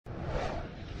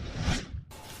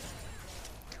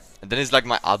Then it's like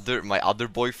my other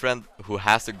boyfriend who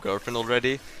has a girlfriend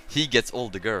already. He gets all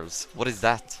the girls. What is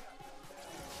that?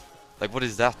 Like, what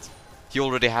is that? He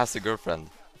already has a girlfriend,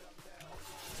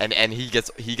 and he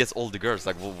gets all the girls.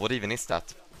 Like, what even is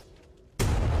that?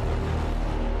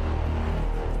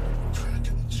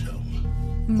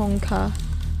 Monka.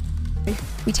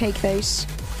 We take those.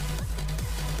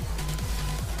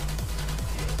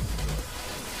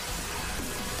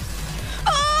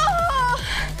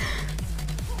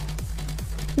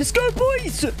 Let's go,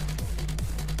 boys!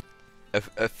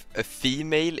 A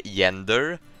female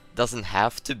gender doesn't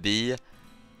have to be...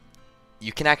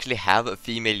 You can actually have a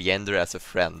female gender as a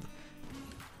friend.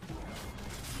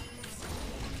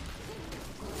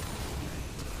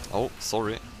 Oh,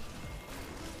 sorry.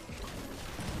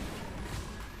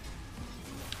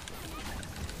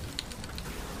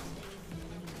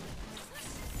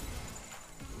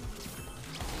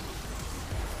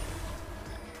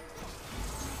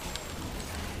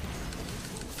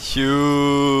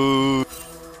 Huge.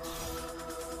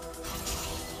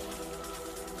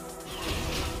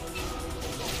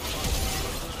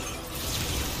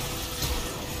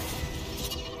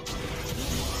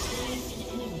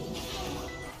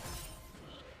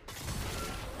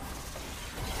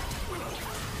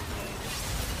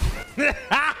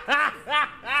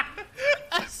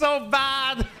 So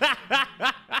bad.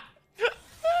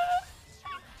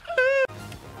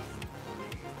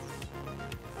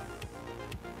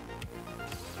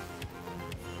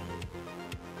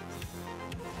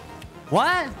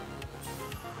 What?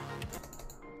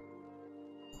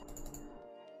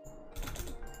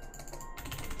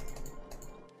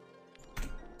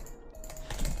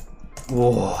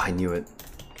 Whoa, I knew it.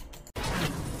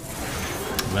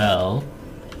 Well.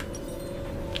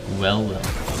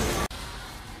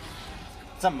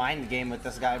 It's a mind game with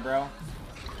this guy, bro.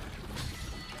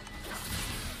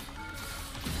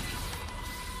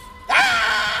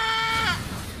 Ah!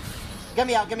 Get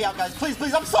me out, guys. Please,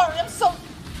 please, I'm sorry, I'm so...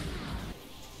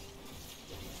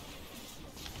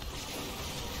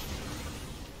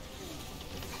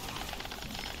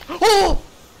 Oh!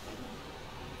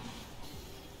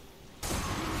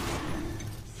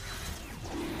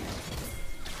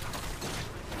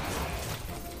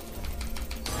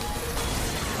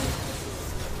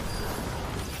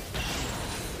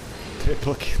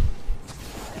 Triple kill.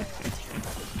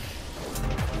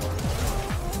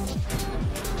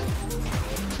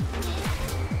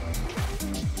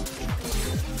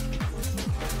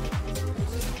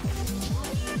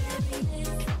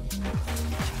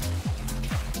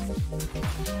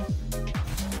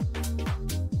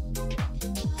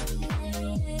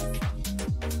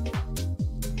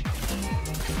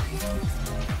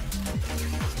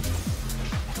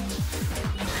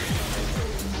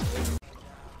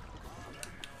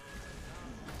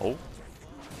 Oh.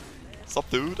 Sup,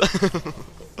 dude?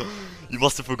 You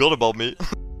must have forgot about me.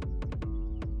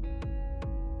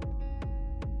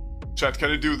 Chat,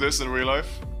 can you do this in real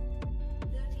life?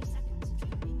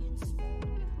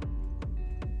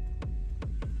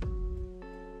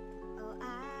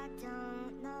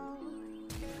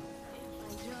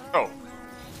 Oh.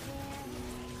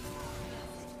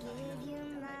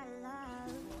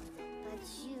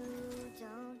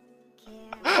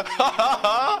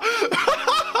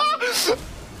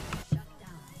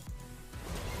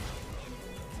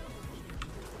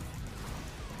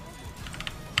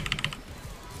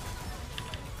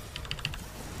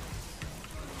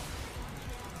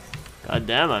 God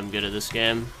damn, I'm good at this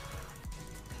game.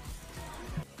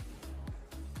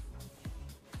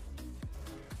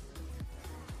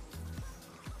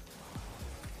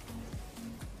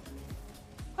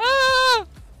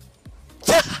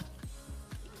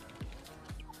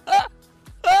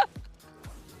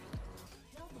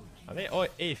 Are they all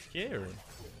AFK or?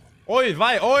 Oi,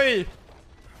 vai, oi!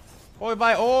 Oi,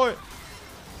 vai, oi!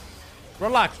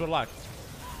 Relax, relax.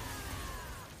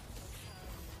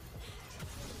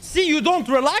 See, you don't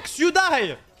relax, you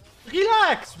die!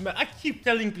 Relax, man. I keep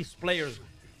telling these players,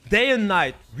 day and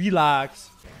night, relax.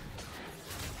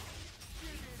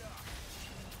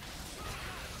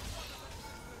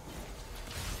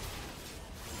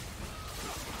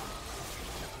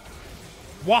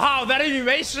 Wow, that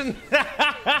animation! I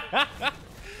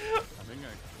think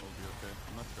I will be okay.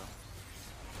 I'm not sure.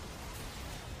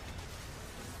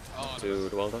 Oh,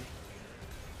 dude, well done.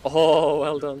 Oh,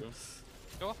 well done.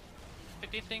 Go.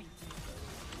 15 thing.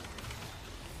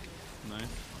 Nice.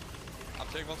 I'm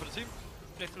taking one for the team.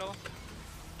 Play floor.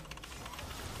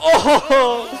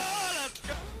 Oh! Let's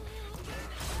go.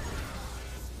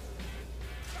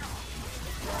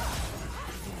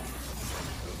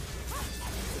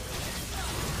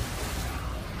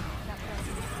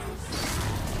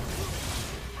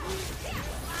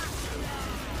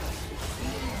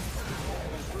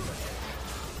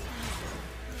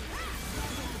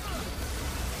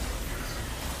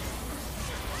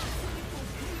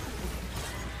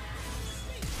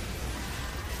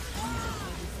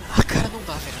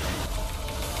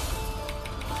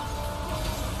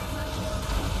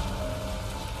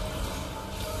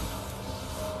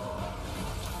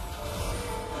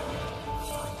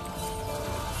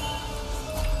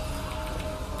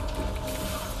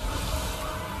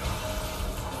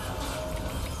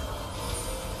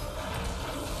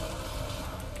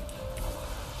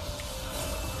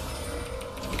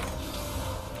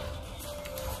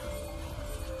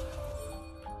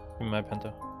 Give me my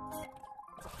penta.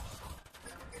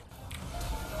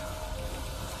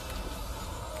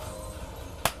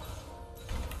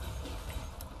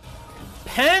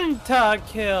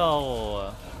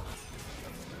 Pentakill!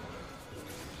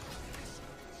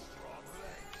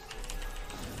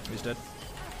 He's dead.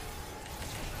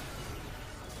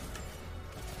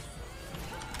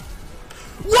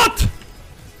 What?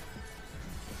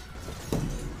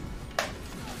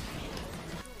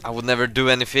 I would never do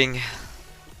anything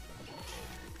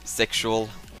sexual.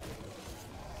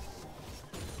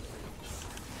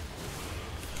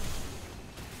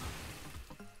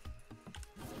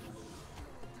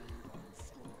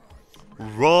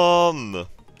 Run!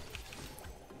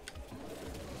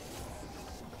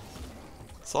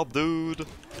 Sup, dude?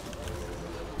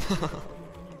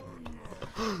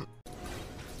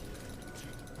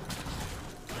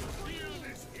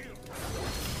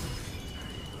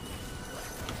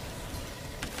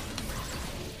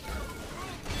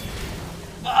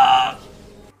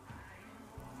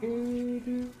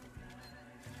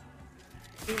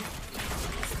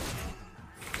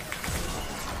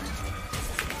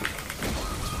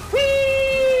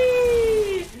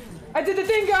 Whee! I did the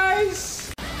thing,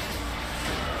 guys!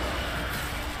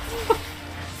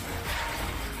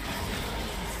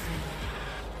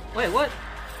 Wait, what?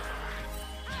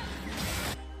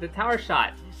 The tower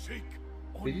shot.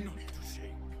 Did you?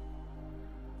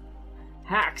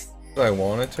 Hacks. I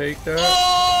want to take that.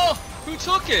 Oh! Who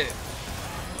took it?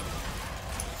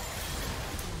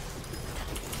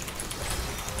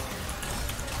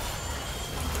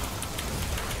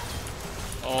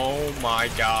 Oh my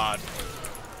god.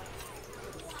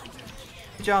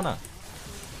 Janna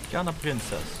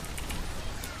princess.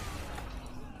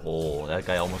 Oh, that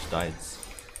guy almost died.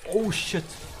 Oh shit.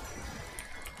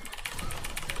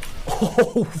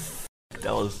 Oh,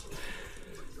 that was...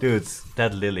 Dude,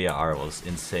 that Lilia R was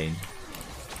insane.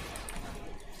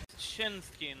 Chin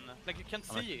skin. Like you can't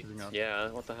see it. Yeah,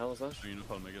 what the hell is that?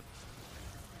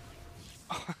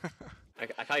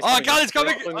 Oh god, it's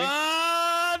coming!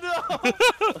 Ah, no!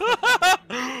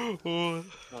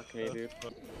 Fuck me, dude.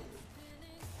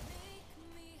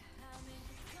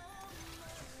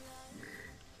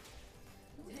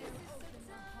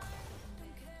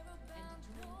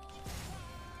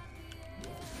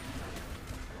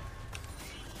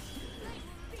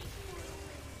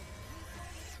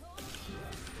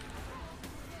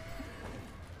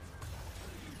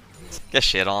 Get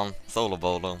shit on. Solo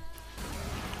bolo.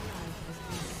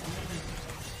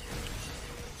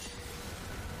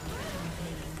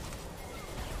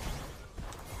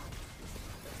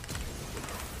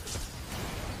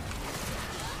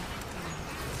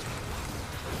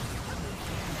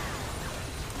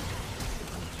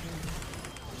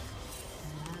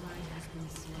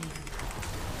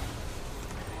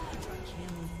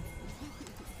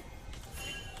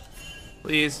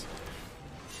 Please.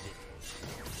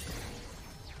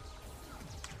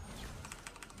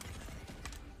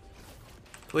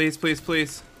 Please, please,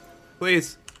 please.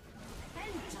 Please.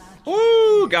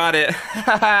 Woo! Got it.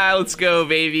 Let's go,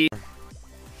 baby.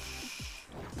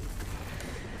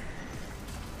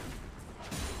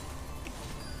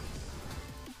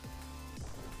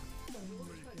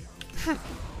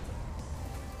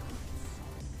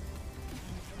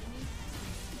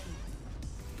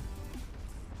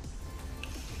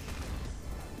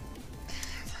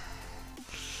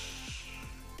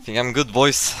 Think I'm good,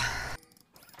 boys.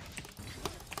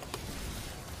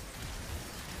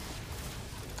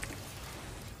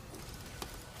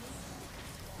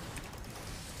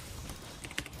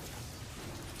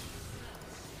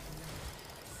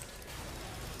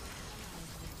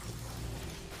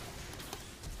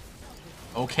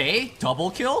 Okay, double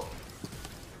kill?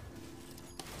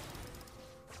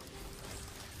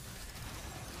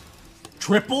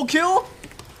 Triple kill?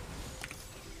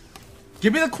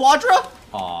 Give me the quadra?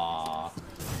 Aww.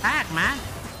 Hack, man.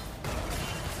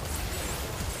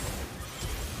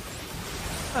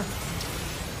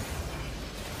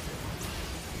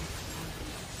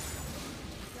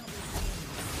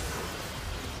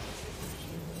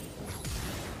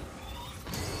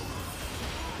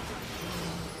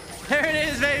 There it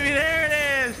is, baby. There it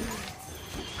is.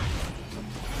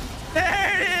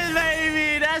 There it is,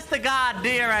 baby. That's the god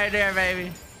deer right there,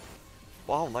 baby.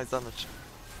 Wow, nice damage.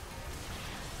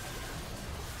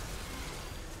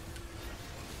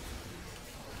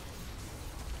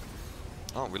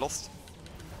 Oh, we lost.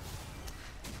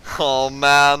 Oh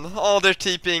man. Oh, they're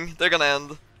TPing. They're gonna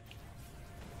end.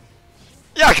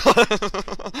 Yeah, I got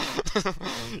him.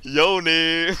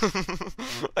 Yoni.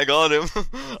 I got him.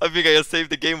 I think I just saved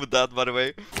the game with that, by the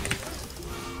way.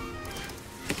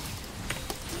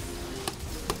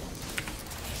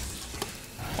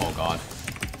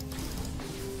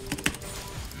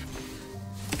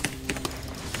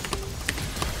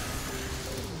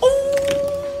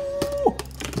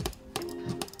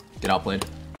 Get outplayed.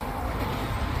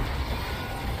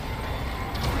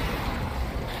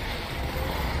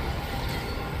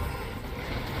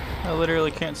 I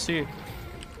literally can't see.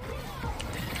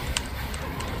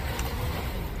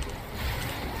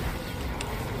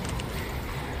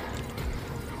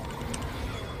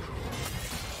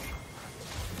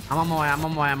 I'm on my way, I'm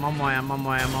on my way, I'm on my way, I'm on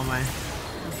my way, I'm on my way.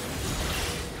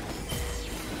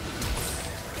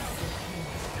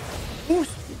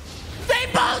 They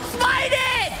both fight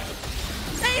it!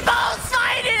 They both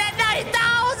fight it at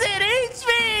 9,000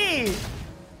 HP!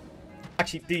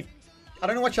 Actually, dude, I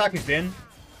don't know what track he's been.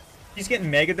 He's getting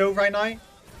mega dove right now.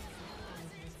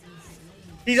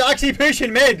 He's actually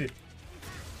pushing mid!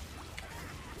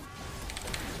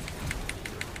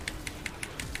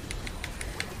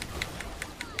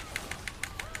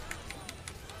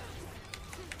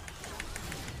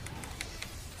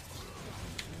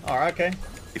 Alright, okay.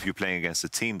 If you're playing against a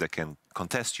team that can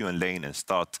contest you in lane and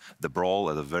start the brawl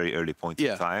at a very early point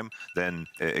in time, then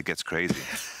it gets crazy.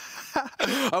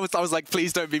 I was like,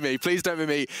 please don't be me. Please don't be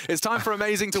me. It's time for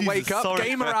Amazing to wake up. Sorry.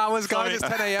 Gamer hours, guys. It's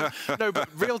 10 a.m. No, but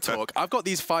real talk. I've got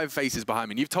these 5 faces behind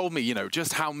me. And you've told me, you know,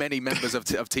 just how many members of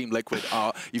Team Liquid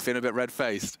are you feeling a bit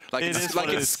red-faced. Like it's like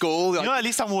in school. Like, you know, at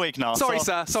least I'm awake now. Sorry, so,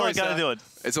 sir. Sorry, gotta sir. do it.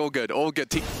 It's all good. All good.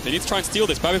 They need to try and steal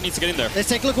this. Babbit needs to get in there. Let's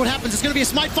take a look what happens. It's going to be a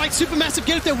smite fight. Supermassive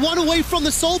get it. They're one away from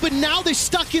the soul, but now they're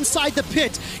stuck inside the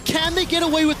pit. Can they get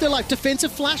away with their life?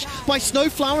 Defensive flash by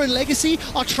Snowflower and Legacy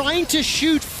are trying to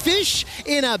shoot fish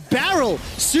in a barrel.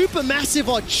 Supermassive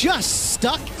are just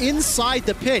stuck inside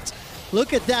the pit.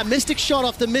 Look at that. Mystic shot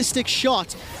after Mystic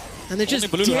shot. And they're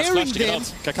just daring them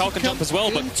Cacao can jump as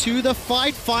well, but into the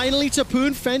fight. Finally,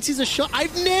 Tapoon fancies a shot.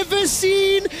 I've never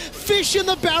seen fish in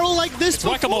the barrel like this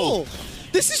before. Whack-a-mole.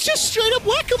 This is just straight up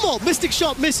whack-a-mole. Mystic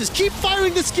shot misses. Keep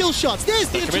firing the skill shots. There's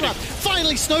the interrupt.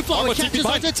 Finally, Snowflower catches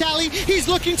onto Tally. He's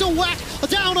looking to whack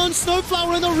down on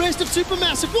Snowflower and the rest of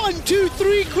Supermassive. 1, 2,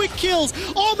 3 quick kills.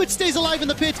 Armored stays alive in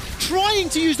the pit, trying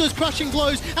to use those crushing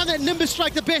blows and that Nimbus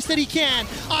strike the best that he can.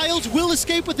 Isles will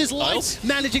escape with his life,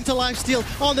 managing to lifesteal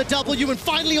on the W, and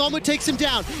finally Armored takes him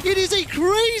down. It is a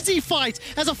crazy fight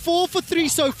as a 4 for 3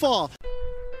 so far.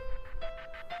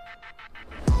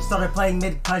 Started playing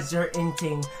mid cause you're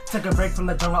inting. Took a break from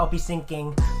the jungle, I'll be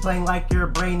sinking. Playing like your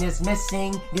brain is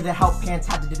missing. Need the help pants,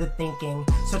 had to do the thinking.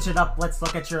 Switch it up, let's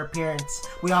look at your appearance.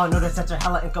 We all notice that you're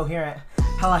hella incoherent.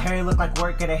 Hella hairy, look like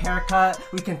work, get a haircut.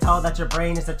 We can tell that your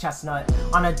brain is a chestnut.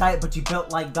 On a diet, but you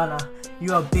built like Gunna.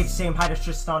 You a bitch, same height as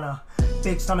Tristana.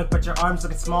 Big stomach, but your arms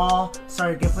looking small.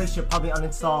 Sorry, gameplay should probably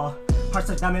uninstall. Hearts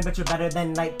like diamond, but you're better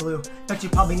than night blue. Bet you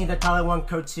probably need a Tyler 1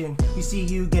 code soon. We see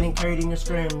you getting carried in your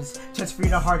scrims. Chance for you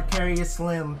to hard carry is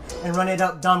slim. And run it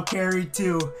up, dumb carry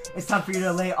too. It's time for you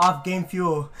to lay off game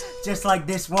fuel. Just like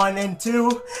this 1 and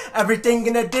 2. Everything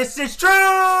in the diss is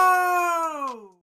true!